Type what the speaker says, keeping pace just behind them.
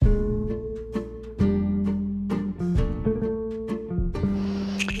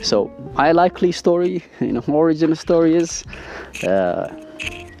So my likely story, origin story is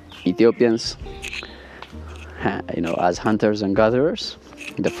Ethiopians, as hunters and gatherers,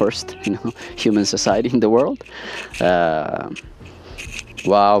 the first, human society in the world,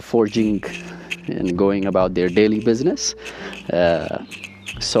 while foraging and going about their daily business,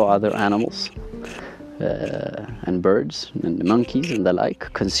 saw other animals and birds and monkeys and the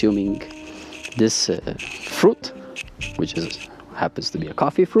like consuming this fruit, which happens to be a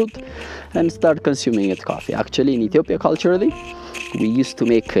coffee fruit, and start consuming it coffee. Actually, in Ethiopia, culturally, we used to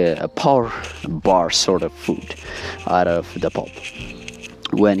make a power bar sort of food out of the pulp.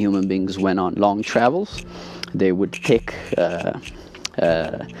 When human beings went on long travels, they would take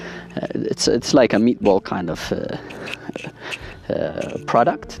it's like a meatball kind of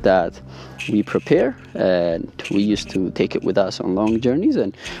product that we prepare, and we used to take it with us on long journeys,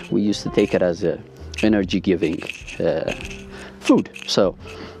 and we used to take it as a energy-giving food. So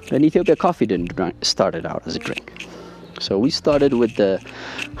in Ethiopia, coffee didn't started out as a drink. So we started with the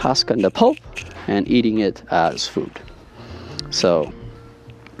husk and the pulp and eating it as food. So,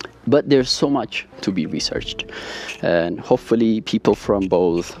 but there's so much to be researched, and hopefully people from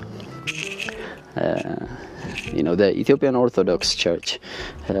both the Ethiopian Orthodox Church,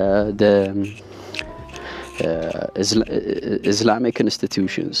 the Islamic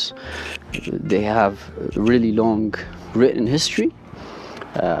institutions, they have really long written history,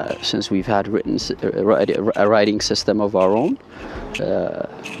 since we've had a writing system of our own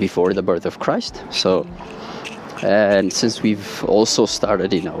before the birth of Christ. So, and since we've also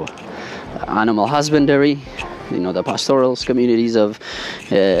started, animal husbandry, the pastoral communities of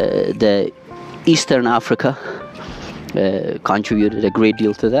the Eastern Africa contributed a great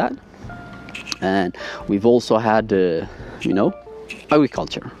deal to that. And we've also had,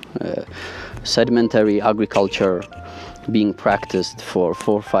 agriculture, sedimentary agriculture being practiced for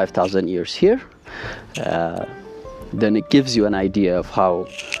 4,000 or 5,000 years here. Then it gives you an idea of how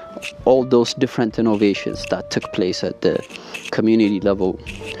all those different innovations that took place at the community level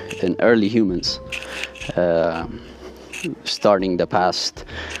in early humans, starting the past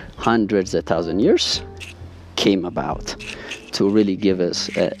hundreds of thousand years, came about to really give us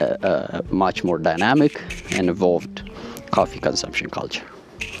a much more dynamic and evolved coffee consumption culture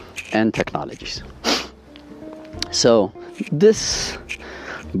and technologies. So this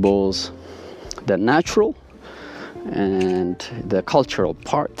both the natural and the cultural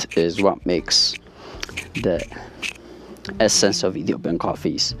part is what makes the essence of Ethiopian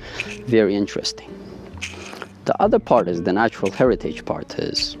coffees very interesting. The other part is the natural heritage part,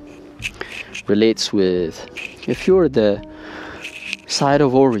 relates with, if you're the site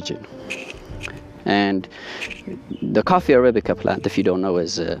of origin, and the coffee Arabica plant, if you don't know,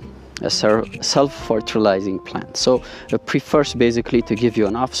 is a self-fertilizing plant. So it prefers basically to give you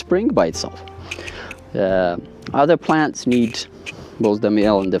an offspring by itself. Other plants need both the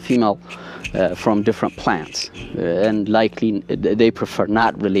male and the female from different plants, and likely they prefer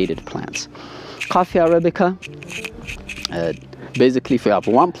not related plants. Coffee Arabica, basically if you have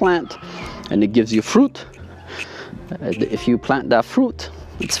one plant and it gives you fruit, if you plant that fruit,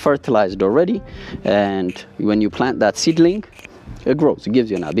 it's fertilized already, and when you plant that seedling, it grows, it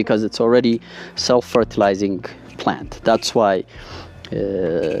gives you now, because it's already self-fertilizing plant. That's why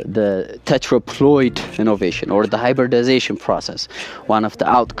the tetraploid innovation or the hybridization process, one of the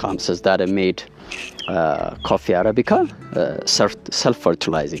outcomes is that it made coffee Arabica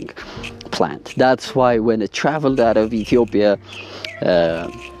self-fertilizing plant. That's why when it traveled out of Ethiopia,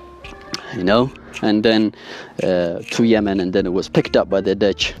 and then to Yemen, and then it was picked up by the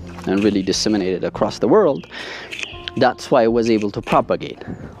Dutch and really disseminated across the world, that's why it was able to propagate.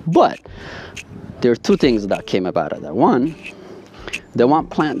 But there are two things that came about of that. One, the one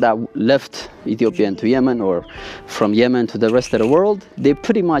plant that left Ethiopia into Yemen, or from Yemen to the rest of the world, they're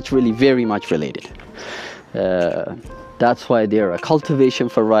pretty much really very much related. That's why they're a cultivation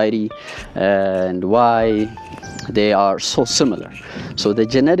variety, and why they are so similar. So the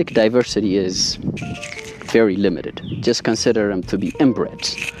genetic diversity is very limited. Just consider them to be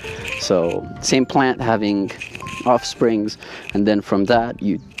inbreds. So same plant having offsprings, and then from that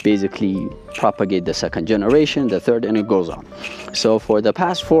you basically propagate the second generation, the third, and it goes on. So for the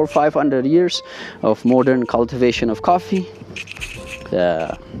past 400 or 500 years of modern cultivation of coffee,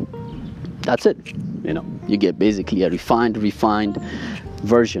 that's it. You get basically a refined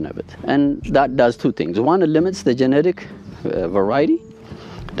version of it. And that does two things. One, it limits the genetic variety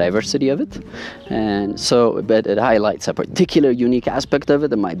diversity of it. And so, but it highlights a particular unique aspect of it.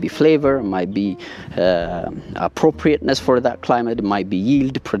 It might be flavor, it might be appropriateness for that climate, it might be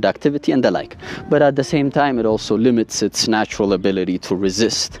yield, productivity, and the like. But at the same time, it also limits its natural ability to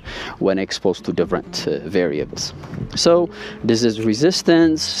resist when exposed to different variables. So disease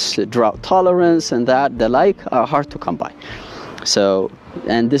resistance, drought tolerance, and that the like are hard to come by. So,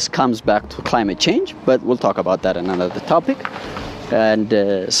 and this comes back to climate change, but we'll talk about that in another topic. And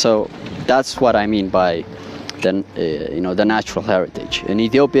so that's what I mean by the natural heritage. In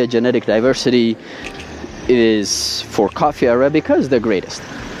Ethiopia, genetic diversity is for coffee Arabica is the greatest.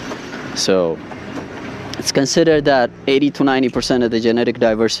 So it's considered that 80 to 90% of the genetic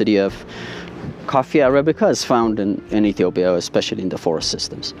diversity of coffee Arabica is found in Ethiopia, especially in the forest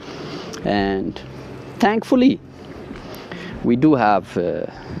systems. And thankfully, we do have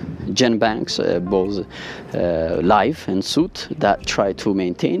gen banks, both live and suit, that try to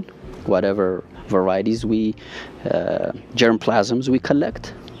maintain whatever varieties germplasms we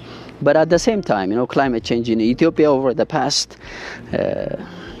collect. But at the same time, climate change in Ethiopia over the past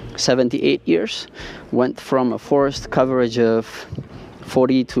 78 years went from a forest coverage of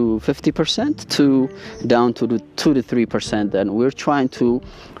 40 to 50% to down to the 2 to 3%, and we're trying to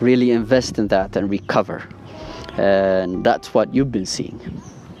really invest in that and recover. And that's what you've been seeing.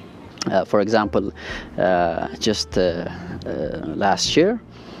 For example, just last year,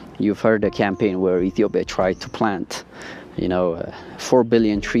 you've heard a campaign where Ethiopia tried to plant, 4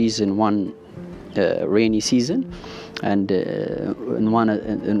 billion trees in one rainy season, and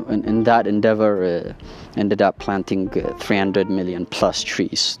in that endeavor, ended up planting 300 million plus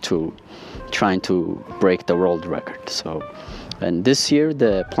trees to trying to break the world record. So. And this year,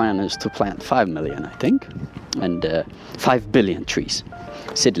 the plan is to plant 5 million, I think, and 5 billion trees,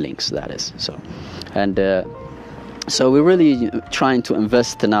 seedlings, that is. So we're really trying to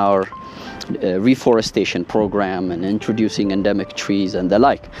invest in our reforestation program and introducing endemic trees and the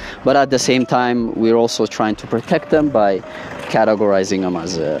like. But at the same time, we're also trying to protect them by categorizing them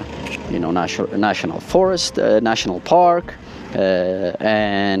as a national forest, national park,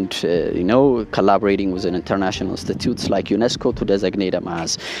 and collaborating with international institutes like UNESCO to designate them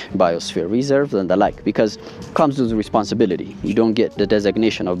as biosphere reserves and the like, because it comes with responsibility. You don't get the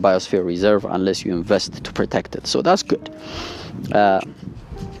designation of biosphere reserve unless you invest to protect it. So that's good.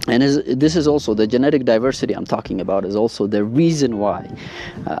 And this is also the genetic diversity I'm talking about is also the reason why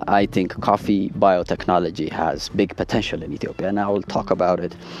I think coffee biotechnology has big potential in Ethiopia. And I will talk about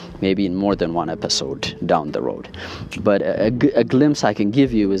it maybe in more than one episode down the road. But a glimpse I can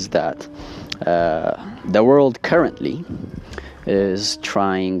give you is that the world currently is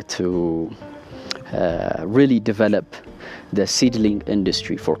trying to really develop the seedling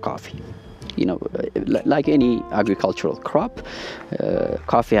industry for coffee. Like any agricultural crop,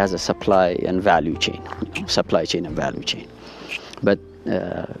 coffee has a supply and value chain, supply chain and value chain. But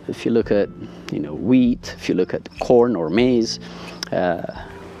if you look at, wheat, if you look at corn or maize,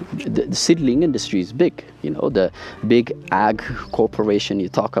 the seedling industry is big. The big ag corporation you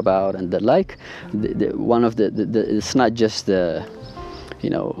talk about and the like. It's not just the,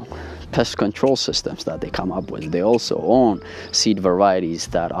 pest control systems that they come up with. They also own seed varieties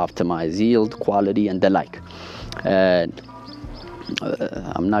that optimize yield, quality, and the like. And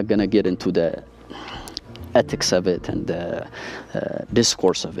I'm not going to get into the ethics of it and the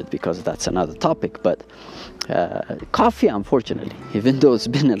discourse of it, because that's another topic. But coffee, unfortunately, even though it's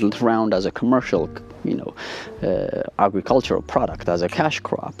been around as a commercial, agricultural product, as a cash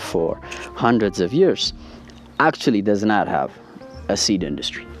crop for hundreds of years, actually does not have a seed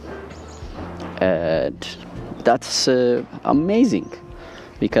industry. And that's amazing,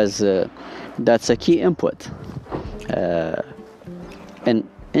 because that's a key input. And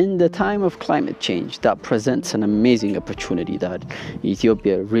in the time of climate change, that presents an amazing opportunity that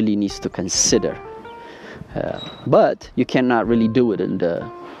Ethiopia really needs to consider. But you cannot really do it in the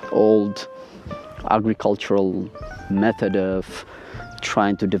old agricultural method of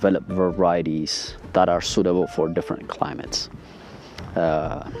trying to develop varieties that are suitable for different climates.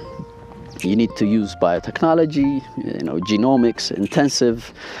 You need to use biotechnology, genomics,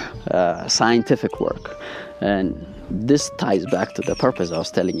 intensive scientific work. And this ties back to the purpose I was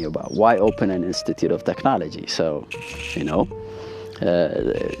telling you about. Why open an institute of technology? So,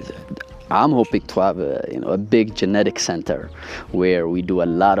 I'm hoping to have a big genetic center where we do a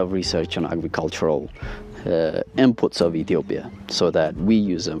lot of research on agricultural inputs of Ethiopia, so that we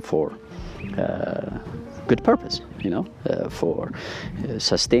use them for good purpose, for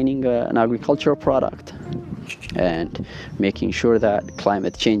sustaining an agricultural product and making sure that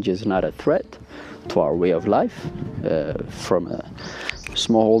climate change is not a threat to our way of life from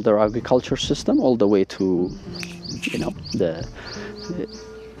smallholder agriculture system all the way to, the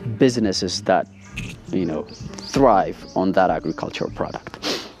businesses that, thrive on that agricultural product.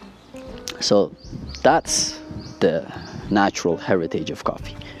 So that's the natural heritage of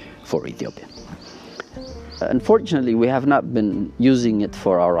coffee for Ethiopia. Unfortunately, we have not been using it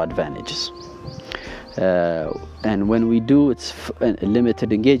for our advantages. And when we do, it's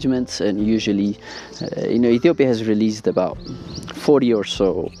limited engagements, and usually, Ethiopia has released about 40 or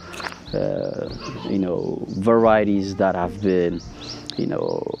so, varieties that have been,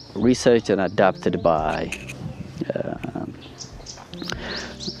 researched and adapted by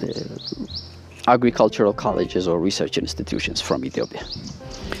agricultural colleges or research institutions from Ethiopia,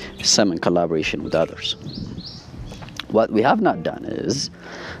 some in collaboration with others. What we have not done is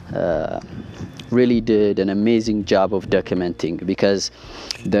really did an amazing job of documenting, because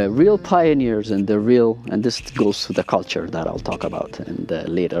the real pioneers and this goes to the culture that I'll talk about in the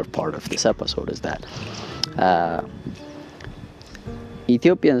later part of this episode, is that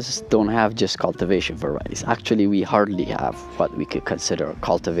Ethiopians don't have just cultivation varieties. Actually, we hardly have what we could consider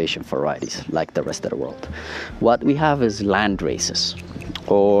cultivation varieties like the rest of the world. What we have is land races,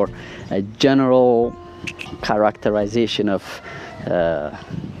 or a general characterization of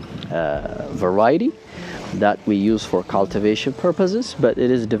variety that we use for cultivation purposes, but it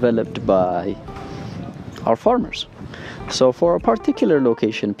is developed by our farmers. So for a particular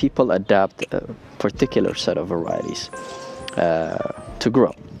location, people adapt a particular set of varieties to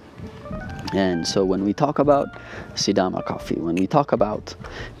grow. And so when we talk about Sidama coffee, when we talk about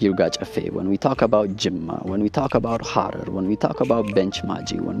Yirga Cafe, when we talk about Jimma, when we talk about Harar, when we talk about Bench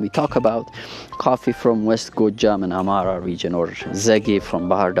Maji, when we talk about coffee from West Gojam and Amara region, or Zagi from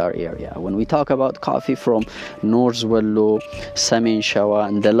Bahar Dar area, when we talk about coffee from North Wallo, Samin Shawa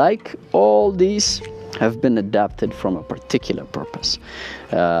and the like, all these have been adapted from a particular purpose.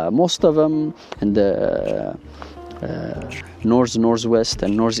 Most of them in the northwest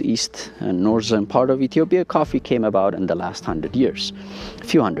and northeast and northern part of Ethiopia, coffee came about in the last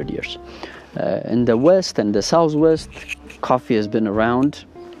few hundred years. In the west and the southwest, coffee has been around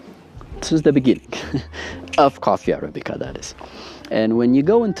since the beginning of coffee Arabica, that is. And when you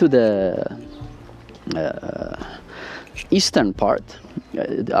go into the eastern part,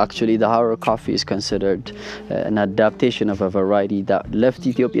 actually the Harar coffee is considered an adaptation of a variety that left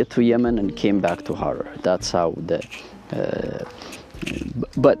Ethiopia to Yemen and came back to Harar. That's how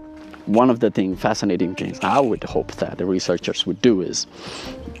but one of the fascinating things I would hope that the researchers would do is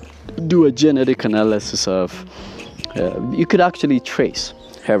do a genetic analysis of, you could actually trace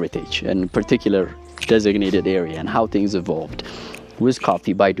heritage in a particular designated area and how things evolved with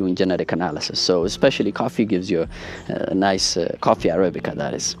coffee by doing genetic analysis. So especially coffee gives you a nice coffee Arabica,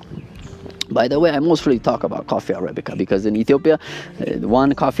 that is. By the way, I mostly talk about coffee Arabica because in Ethiopia,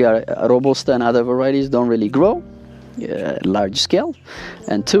 one, coffee Robusta and other varieties don't really grow large scale,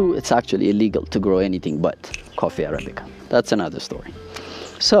 and two, it's actually illegal to grow anything but coffee Arabica. That's another story.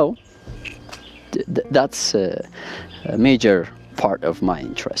 So that's a major part of my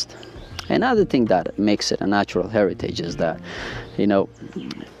interest. Another thing that makes it a natural heritage is that,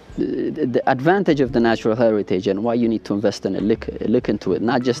 the advantage of the natural heritage and why you need to invest in look into it,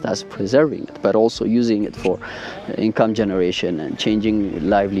 not just as preserving it, but also using it for income generation and changing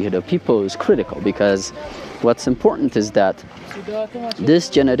livelihood of people is critical, because what's important is that this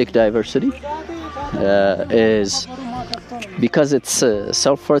genetic diversity is, because it's a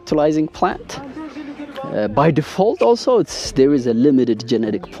self-fertilizing plant, by default also there is a limited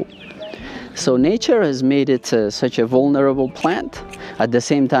genetic pool. So nature has made it such a vulnerable plant. At the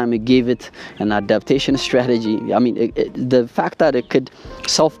same time, it gave it an adaptation strategy. I mean, the fact that it could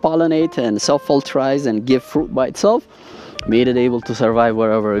self-pollinate and self-fertilize and give fruit by itself made it able to survive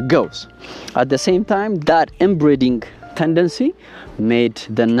wherever it goes. At the same time, that inbreeding tendency made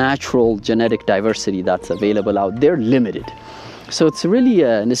the natural genetic diversity that's available out there limited. So it's really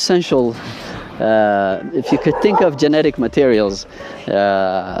an essential, if you could think of genetic materials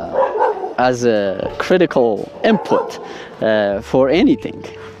as a critical input for anything,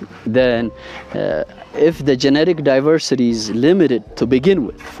 then if the genetic diversity is limited to begin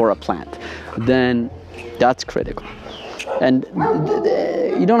with for a plant, then that's critical. And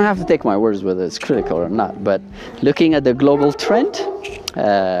you don't have to take my words whether it's critical or not, but looking at the global trend,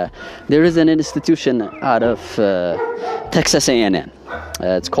 there is an institution out of Texas A&M.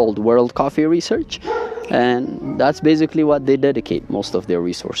 It's called World Coffee Research, and that's basically what they dedicate most of their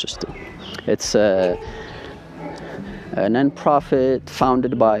resources to. It's a non-profit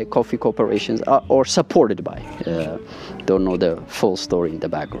founded by coffee corporations or supported by. Don't know the full story in the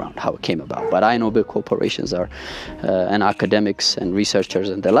background, how it came about. But I know big corporations are, and academics and researchers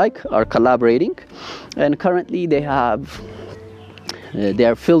and the like are collaborating. And currently they are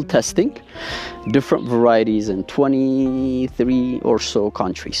field testing different varieties in 23 or so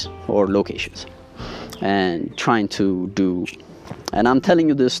countries or locations, and trying to do. And I'm telling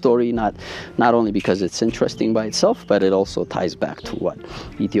you this story not only because it's interesting by itself, but it also ties back to what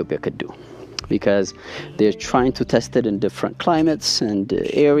Ethiopia could do, because they're trying to test it in different climates and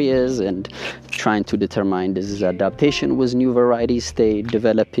areas, and trying to determine this is adaptation with new varieties they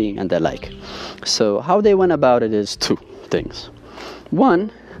developing and the like. So how they went about it is two things.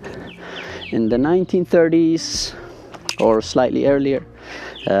 One, in the 1930s or slightly earlier,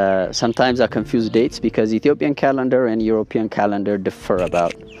 sometimes I confuse dates because Ethiopian calendar and European calendar differ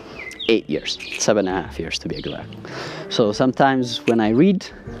about 8 years, 7.5 years to be exact. So sometimes when I read,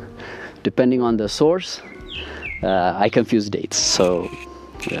 depending on the source, I confuse dates. So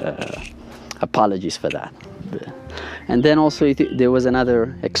apologies for that. And then also there was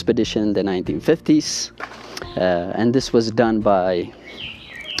another expedition in the 1950s, and this was done by,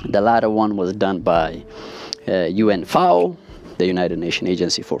 the latter one was done by UN FAO, the United Nations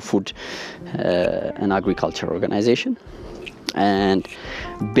Agency for Food and Agriculture Organization. And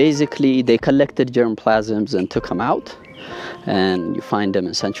basically they collected germplasms and took them out, and you find them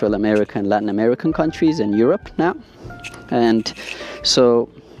in Central America and Latin American countries and Europe now. And so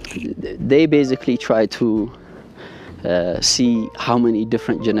they basically try to see how many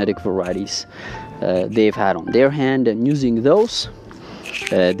different genetic varieties they've had on their hand, and using those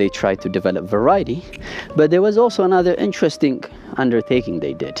they try to develop variety. But there was also another interesting undertaking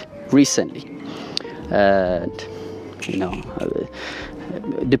they did recently.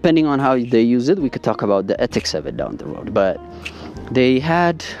 Depending on how they use it, we could talk about the ethics of it down the road. But they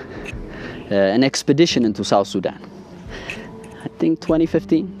had an expedition into South Sudan. I think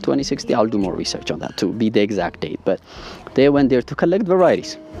 2015, 2016. I'll do more research on that to be the exact date. But they went there to collect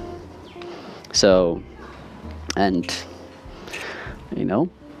varieties. So, and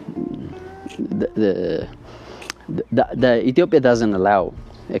the Ethiopia doesn't allow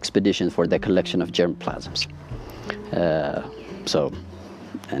expeditions for the collection of germplasms. So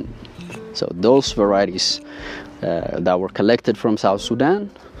those varieties that were collected from South Sudan,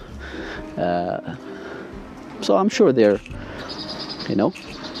 so I'm sure they're,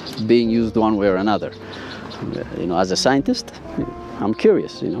 being used one way or another. As a scientist, I'm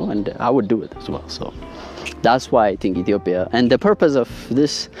curious, and I would do it as well. So that's why I think Ethiopia, and the purpose of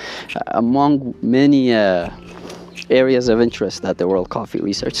this, among many areas of interest that the World Coffee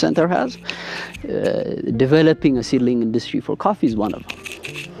Research Center has, developing a seedling industry for coffee is one of them.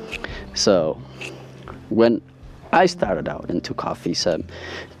 So when I started out into coffee some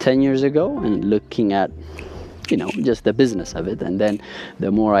 10 years ago, and looking at just the business of it, and then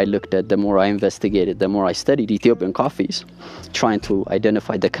the more I looked at, the more I investigated, the more I studied Ethiopian coffees, trying to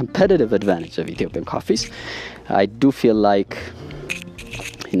identify the competitive advantage of Ethiopian coffees, I do feel like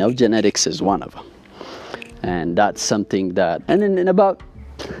genetics is one of them. And that's something that, and in about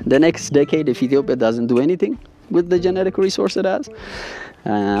the next decade, if Ethiopia doesn't do anything with the genetic resource it has,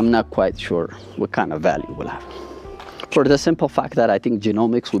 I'm not quite sure what kind of value we'll have. For the simple fact that I think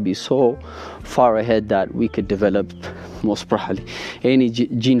genomics would be so far ahead that we could develop most probably any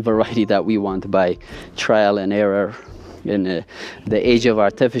gene variety that we want by trial and error. In the age of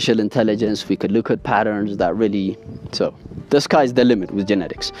artificial intelligence, we could look at patterns that really, so the sky's the limit with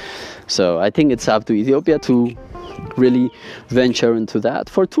genetics. So I think it's up to Ethiopia to really venture into that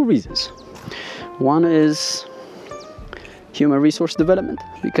for two reasons. One is human resource development,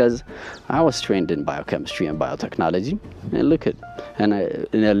 because I was trained in biochemistry and biotechnology, and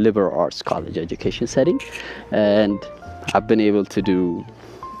in a liberal arts college education setting, and I've been able to do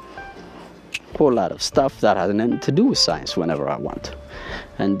a whole lot of stuff that has nothing to do with science whenever I want to.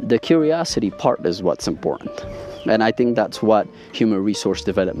 And the curiosity part is what's important. And I think that's what human resource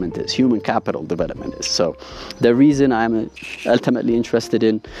development is, human capital development is. So the reason I'm ultimately interested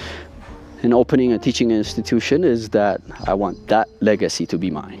in opening a teaching institution is that I want that legacy to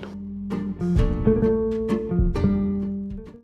be mine.